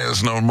break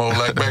dance no more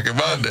like back in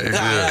my day. Nah,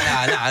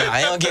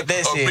 I don't get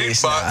that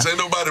serious. Beatbox, ain't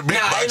nobody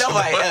beatboxing.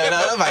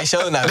 Nobody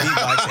showing that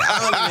beatboxing. I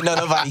don't even know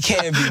nobody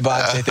can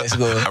beatbox at that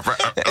school.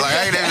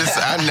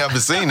 I never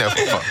seen that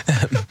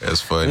before.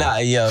 That's funny.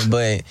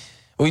 But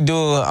we do.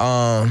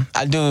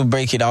 I do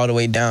break it all the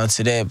way down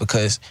to that,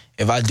 because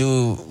if I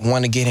do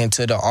want to get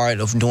into the art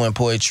of doing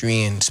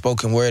poetry and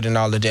spoken word and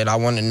all of that, I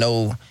want to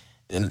know,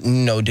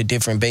 the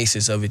different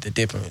bases of it, the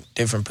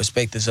different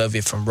perspectives of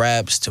it, from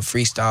raps to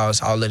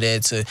freestyles, all of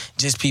that, to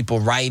just people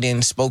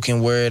writing,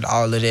 spoken word,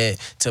 all of that,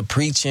 to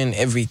preaching,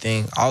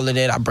 everything, all of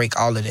that. I break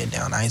all of that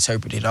down. I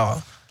interpret it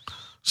all.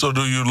 So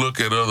do you look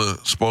at other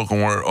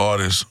spoken word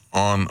artists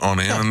on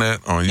the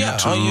internet, on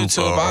YouTube,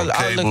 or on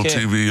cable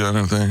TV or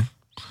anything?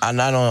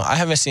 I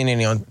haven't seen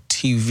any on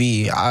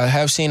TV. I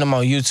have seen them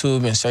on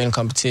YouTube in certain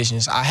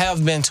competitions. I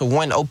have been to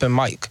one open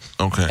mic.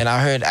 Okay. And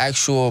I heard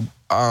actual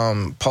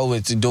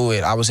poets do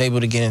it. I was able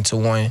to get into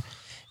one.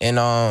 And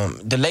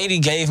the lady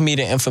gave me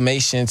the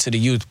information to the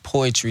youth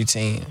poetry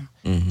team.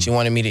 Mm-hmm. She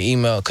wanted me to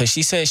email, because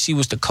she said she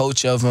was the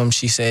coach of them.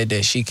 She said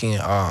that she can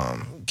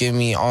get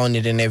me on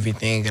it and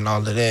everything and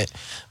all of that.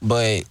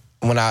 But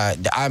when I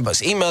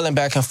was emailing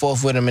back and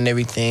forth with him and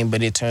everything,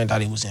 but it turned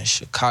out he was in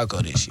Chicago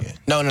this year.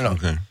 No.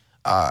 Okay.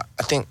 I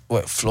think,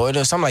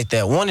 Florida, something like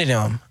that. One of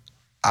them,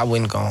 I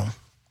wasn't going to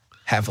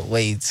have a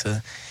way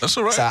to. That's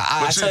all right.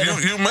 So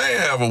you may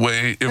have a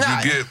way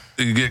if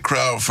you get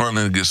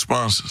crowdfunding and get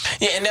sponsors.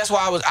 Yeah, and that's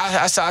why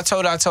I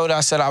told her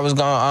I said I was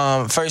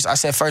going first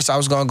I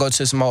was going to go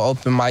to some more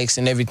open mics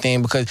and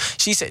everything, because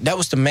she said that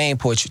was the main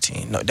poetry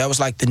team. No, that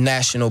was like the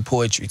national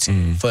poetry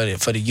team for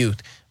the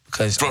youth,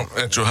 because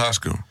at your high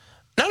school.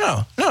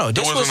 No.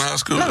 This wasn't high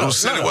school. It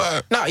was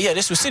citywide. No, yeah,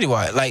 this was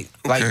citywide. Like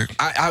Okay.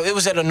 it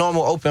was at a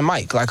normal open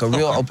mic, like a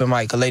real open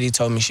mic. A lady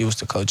told me she was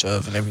the coach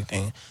of and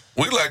everything.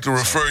 We like to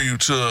refer you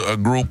to a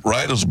group,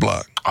 Writer's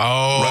Block.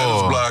 Oh.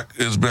 Writer's Block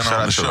has been Shout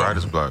on out the to show.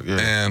 Writer's Block, yeah.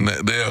 And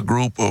they're a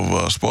group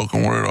of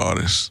spoken word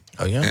artists.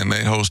 Oh, yeah? And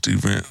they host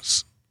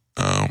events.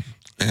 Google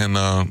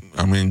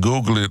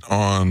it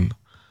on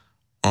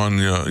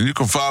your. You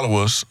can follow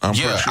us. I'm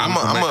Yeah, pretty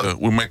sure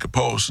we'll make a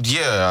post.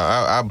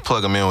 Yeah, I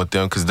plug them in with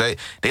them because they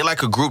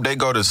like a group. They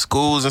go to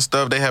schools and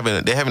stuff. They have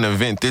an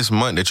event this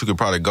month that you could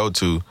probably go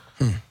to,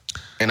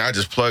 and I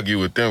just plug you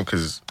with them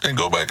because. And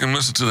go back and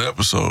listen to the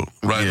episode,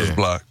 Writer's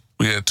Block.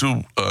 We had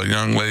two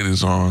young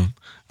ladies on.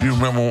 You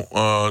remember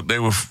they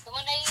were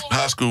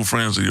high school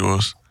friends of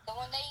yours.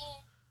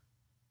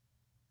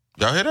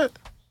 Y'all hear that?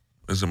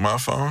 Is it my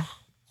phone?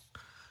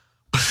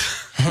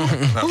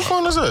 Whose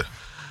phone is it?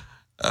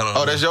 I don't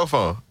know. Oh, that's your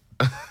phone.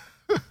 You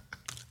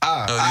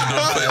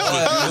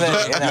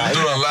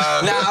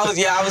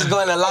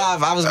doing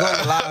live? I was going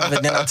to live,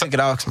 but then I took it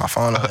off because my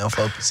phone only on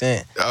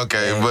 4%.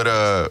 Okay, but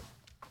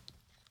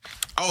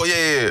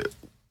yeah.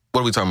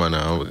 What are we talking about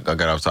now? I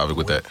got off topic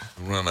with that.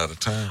 We run out of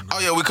time. Oh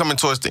yeah, we're coming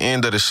towards the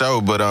end of the show,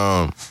 but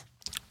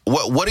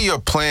what are your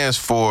plans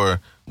for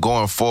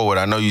going forward?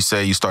 I know you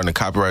say you're starting to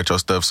copyright your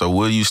stuff, so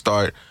will you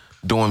start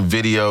doing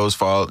videos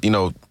for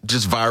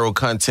just viral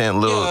content?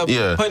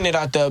 Putting it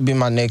out there will be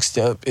my next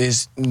step.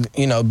 Is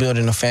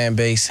building a fan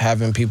base,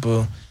 having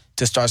people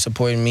to start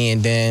supporting me,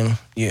 and then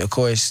of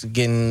course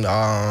getting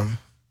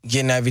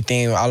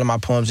everything, all of my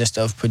poems and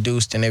stuff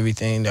produced and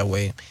everything. That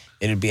way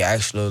it'll be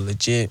actual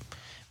legit.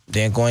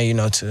 Then going,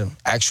 to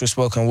actual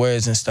spoken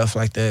words and stuff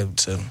like that,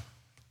 to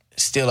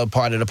still a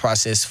part of the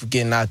process of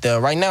getting out there.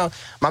 Right now,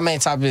 my main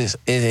topic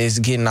is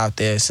getting out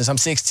there. Since I'm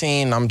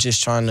 16, I'm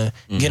just trying to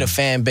get a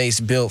fan base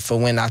built for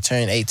when I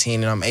turn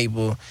 18 and I'm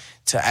able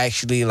to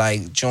actually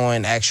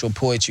join actual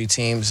poetry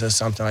teams or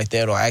something like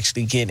that, or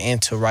actually get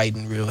into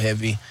writing real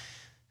heavy.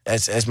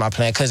 That's my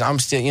plan, because I'm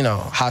still,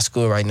 high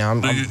school right now.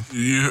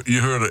 You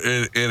heard of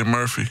Eddie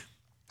Murphy?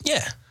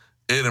 Yeah.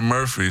 Eddie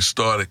Murphy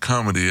started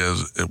comedy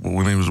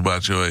when he was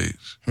about your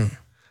age.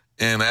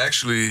 And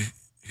actually,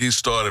 he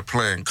started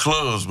playing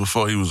clubs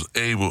before he was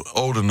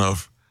old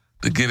enough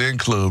to get in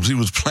clubs. He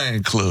was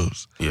playing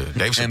clubs. Yeah,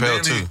 Dave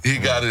Chappelle too. He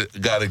got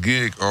a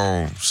gig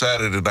on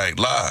Saturday Night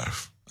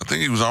Live. I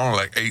think he was on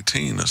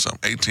 18 or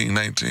something, 18,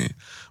 19,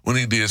 when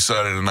he did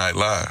Saturday Night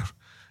Live.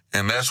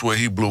 And that's where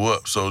he blew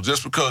up. So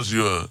just because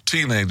you're a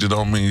teenager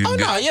don't mean you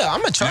can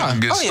I'm gonna try. You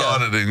can get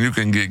started and you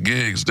can get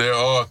gigs. There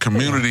are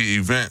community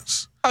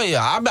events. Oh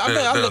yeah, I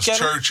there's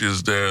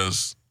churches,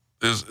 there's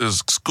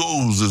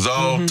schools, there's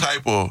all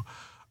type of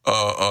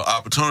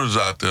opportunities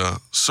out there.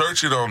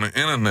 Search it on the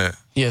internet.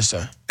 Yes,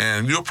 sir.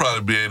 And you'll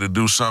probably be able to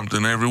do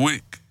something every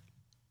week.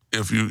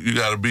 If you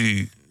have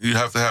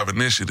to have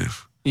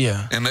initiative.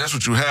 Yeah. And that's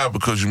what you have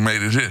because you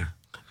made it here.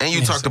 And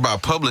you talked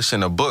about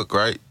publishing a book,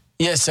 right?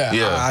 Yes, sir.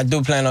 Yeah. I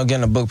do plan on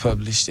getting a book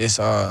published. It's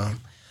at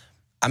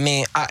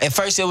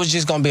first it was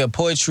just gonna be a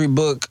poetry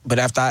book, but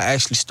after I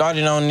actually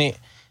started on it,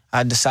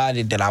 I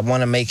decided that I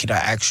want to make it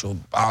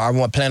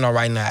plan on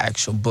writing an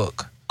actual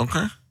book.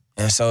 Okay.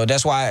 And so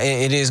that's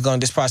why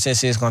this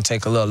process is going to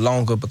take a little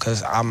longer,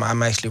 because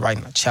I'm actually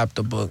writing a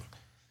chapter book.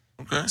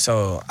 Okay.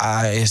 So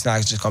it's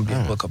not just going to be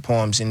a book of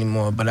poems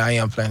anymore, but I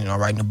am planning on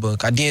writing a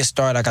book. I did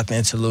start, I got the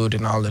interlude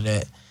and all of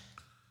that.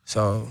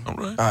 So all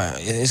right.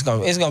 It's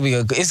gonna be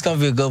a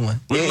good one.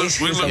 We look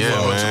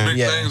forward to big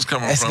things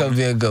coming from it. It's gonna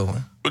be a good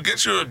one. But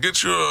get your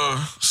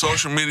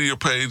social media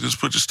pages,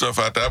 put your stuff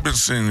out there. I've been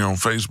seeing you on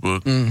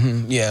Facebook.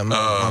 Yeah, my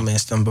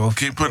Insta both.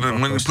 Keep putting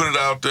it. When you put it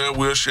out there,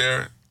 we'll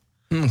share it.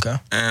 Okay.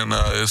 And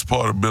it's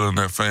part of building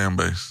that fan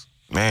base.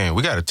 Man,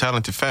 we got a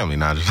talented family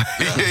now.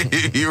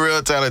 You're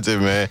real talented,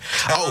 man.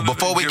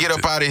 Before we get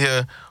up out of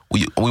here,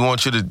 we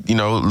want you to,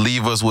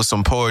 leave us with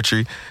some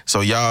poetry.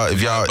 So y'all,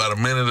 if y'all about a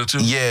minute or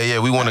two. Yeah,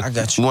 we want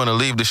to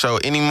leave the show.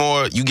 Any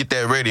more, you get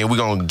that ready, and we're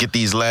gonna get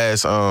these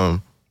last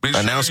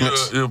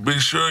announcements. Be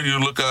sure you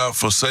look out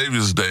for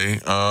Savior's Day.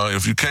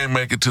 If you can't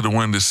make it to the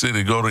Windy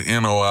City, go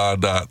to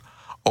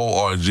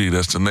NOI.org.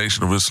 That's the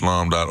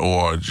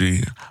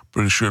nationofislam.org.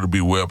 Pretty sure it'll be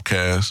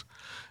webcast.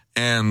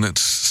 And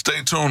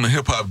stay tuned to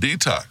Hip Hop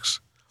Detox.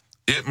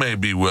 It may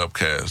be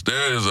webcast.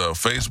 There is a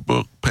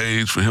Facebook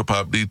page for Hip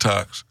Hop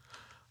Detox.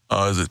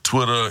 Is it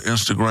Twitter,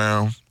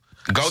 Instagram?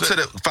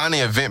 Find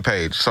the event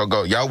page. So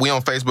go, y'all, we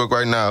on Facebook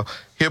right now.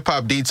 Hip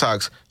Hop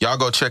Detox. Y'all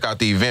go check out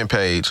the event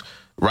page.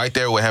 Right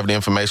there we'll have the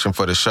information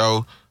for the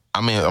show.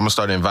 I'm going to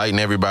start inviting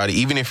everybody.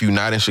 Even if you're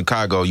not in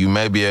Chicago, you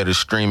may be able to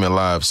stream it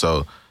live.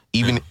 So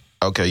even,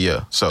 okay,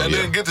 yeah. So and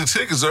then get the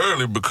tickets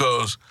early,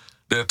 because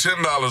they're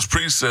 $10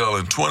 pre-sale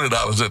and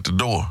 $20 at the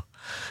door.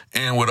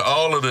 And with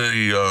all of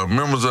the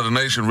members of the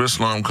Nation of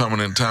Islam coming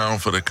in town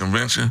for the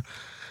convention,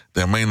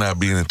 there may not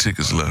be any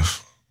tickets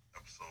left.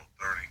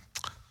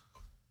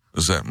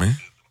 Is that me?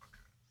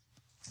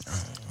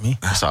 Me?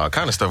 That's all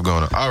kind of stuff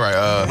going on. All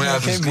right. We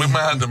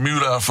might have to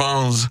mute our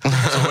phones so we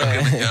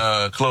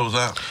can close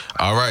out.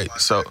 All right.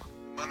 So.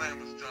 My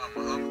name is John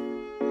Muhammad.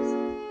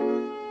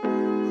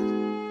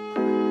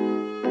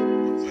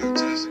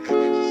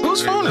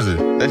 is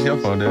it? That's your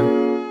phone, Dan.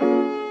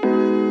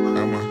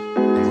 I'm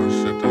gonna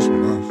shut this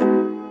one off.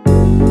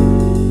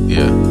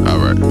 Yeah, all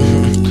right.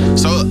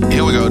 So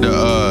here we go.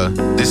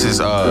 This is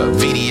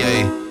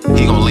VDA.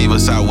 He gonna leave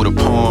us out with a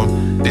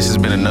poem. This has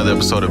been another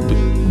episode of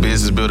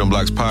Business Building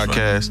Blocks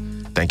Podcast.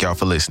 Thank y'all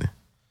for listening.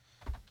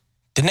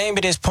 The name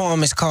of this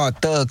poem is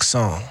called Thug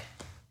Song.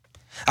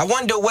 I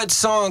wonder what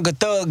song a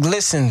thug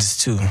listens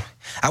to.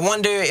 I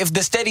wonder if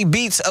the steady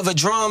beats of a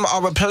drum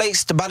are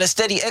replaced by the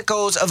steady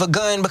echoes of a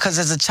gun, because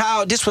as a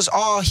child, this was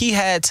all he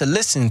had to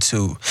listen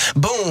to.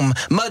 Boom,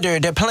 mother,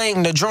 they're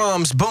playing the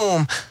drums.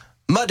 Boom,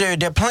 mother,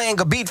 they're playing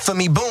a beat for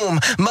me. Boom,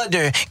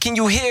 mother, can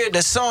you hear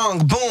the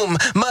song? Boom,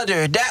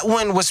 mother, that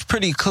one was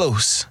pretty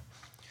close.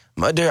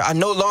 Mother, I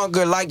no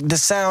longer like the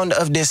sound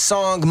of this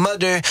song.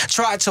 Mother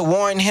tried to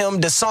warn him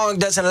the song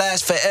doesn't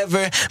last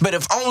forever, but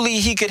if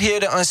only he could hear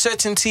the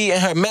uncertainty in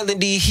her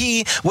melody,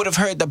 he would have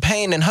heard the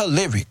pain in her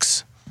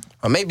lyrics.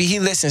 Or maybe he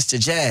listens to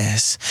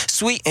jazz,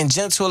 sweet and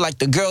gentle like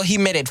the girl he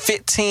met at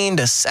 15,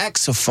 the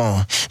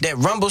saxophone that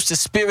rumbles the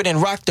spirit and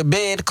rocked the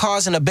bed,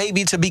 causing a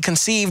baby to be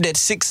conceived at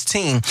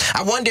 16.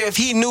 I wonder if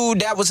he knew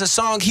that was a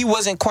song he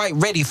wasn't quite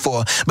ready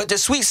for, but the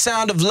sweet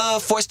sound of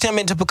love forced him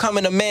into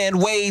becoming a man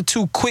way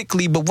too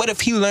quickly. But what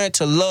if he learned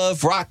to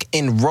love rock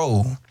and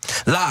roll?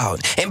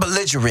 Loud and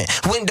belligerent,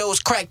 windows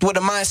cracked with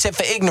a mindset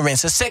for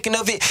ignorance. A second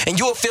of it and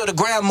you'll feel the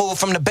ground move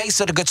from the bass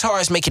of the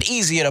guitars, make it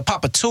easier to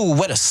pop a tool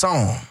with a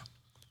song.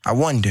 I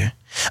wonder,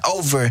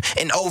 over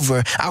and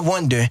over, I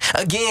wonder,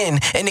 again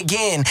and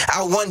again,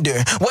 I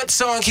wonder what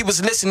song he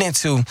was listening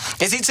to.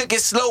 As he took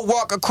his slow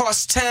walk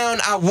across town,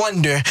 I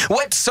wonder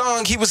what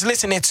song he was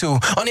listening to.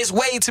 On his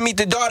way to meet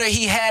the daughter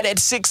he had at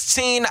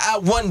 16, I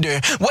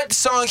wonder what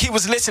song he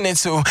was listening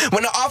to.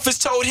 When the office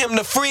told him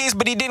to freeze,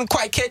 but he didn't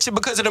quite catch it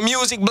because of the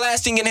music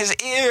blasting in his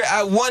ear,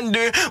 I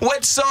wonder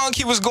what song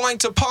he was going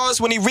to pause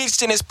when he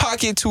reached in his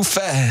pocket too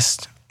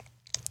fast.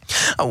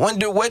 I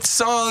wonder what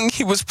song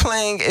he was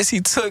playing as he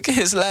took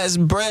his last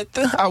breath.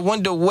 I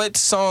wonder what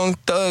song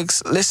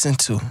thugs listen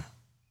to.